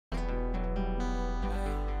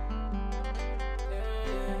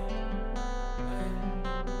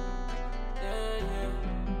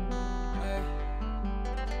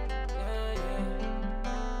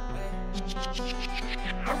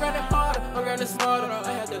I'm running harder, I'm running smarter.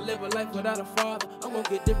 I had to live a life without a father. I'm gonna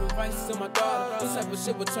get different advices to my daughter. This type of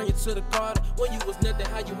shit will turn you to the Carter. When you was nothing,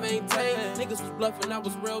 how you maintain? Niggas was bluffing, I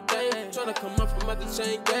was real dang. Tryna come up from out the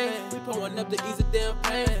chain gang. We pulling up to ease the damn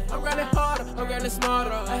pain. I'm running harder, I'm running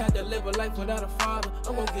smarter. I had to live a life without a father.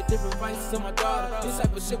 I'm gonna get different advices to my daughter. This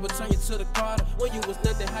type of shit will turn you to the Carter. When you was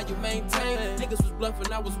nothing, how you maintain? Niggas was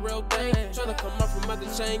bluffing, I was real dang. Tryna come up from out the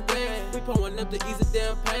chain gang. We pulling up to ease the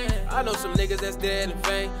damn pain. I know some niggas that's dead in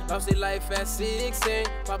vain. Lost their life at 16.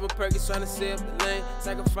 Poppin' perkins tryna save the lane.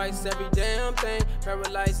 Sacrifice every damn thing.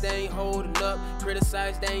 Paralyzed, they ain't holding up.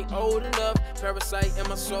 Criticized, they ain't old enough. Parasite in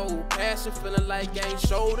my soul. Passion, feeling like I ain't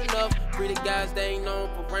showed enough. Greedy guys, they ain't known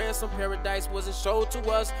for ransom. Paradise wasn't showed to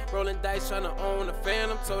us. Rolling dice, tryna own a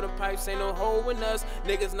phantom. Told them pipes ain't no hole in us.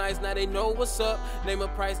 Niggas nice, now they know what's up. Name a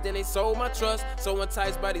price, then they sold my trust. So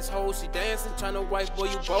enticed by these hoes, she dancing. Tryna wife, boy,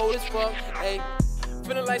 you bold as fuck. Ayy.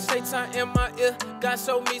 Feeling like Shaitan in my ear. God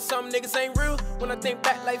showed me some niggas ain't real. When I think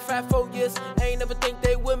back like 5-4 years, I ain't never think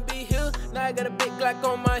they wouldn't be here. Now I got a big Glock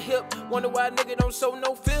on my hip. Wonder why a nigga don't show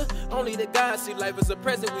no fear. Only the God see life as a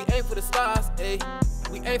present. We aim for the stars, ayy.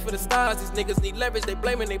 We aim for the stars. These niggas need leverage. They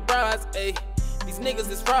blaming they brides, ayy. These niggas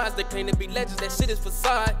is frauds. They claim to be legends. That shit is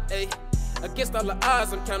facade, ayy. Against all the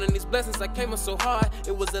odds, I'm counting these blessings. I came up so hard,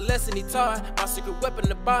 it was a lesson he taught. My secret weapon,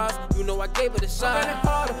 the bars, you know I gave it a shot. I'm running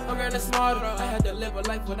harder, I'm running smarter. I had to live a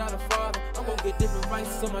life without a father. I'm gonna get different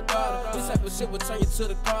advices to my daughter. This type of shit will turn you to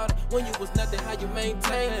the Carter. When you was nothing, how you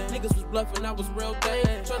maintain? Niggas was bluffing, I was real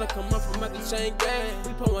dang. Tryna come up from out the chain gang.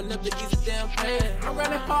 We pulling up to ease the damn pain. I'm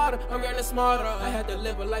running harder, I'm running smarter. I had to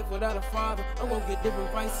live a life without a father. I'm gonna get different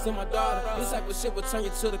advices to my daughter. This type of shit will turn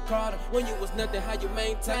you to the Carter. When you was nothing, how you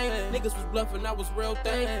maintain? Niggas was bluffing, I was real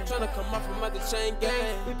dang. Tryna come up from out the chain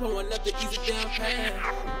gang. We pulling up to ease the damn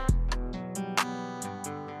pain.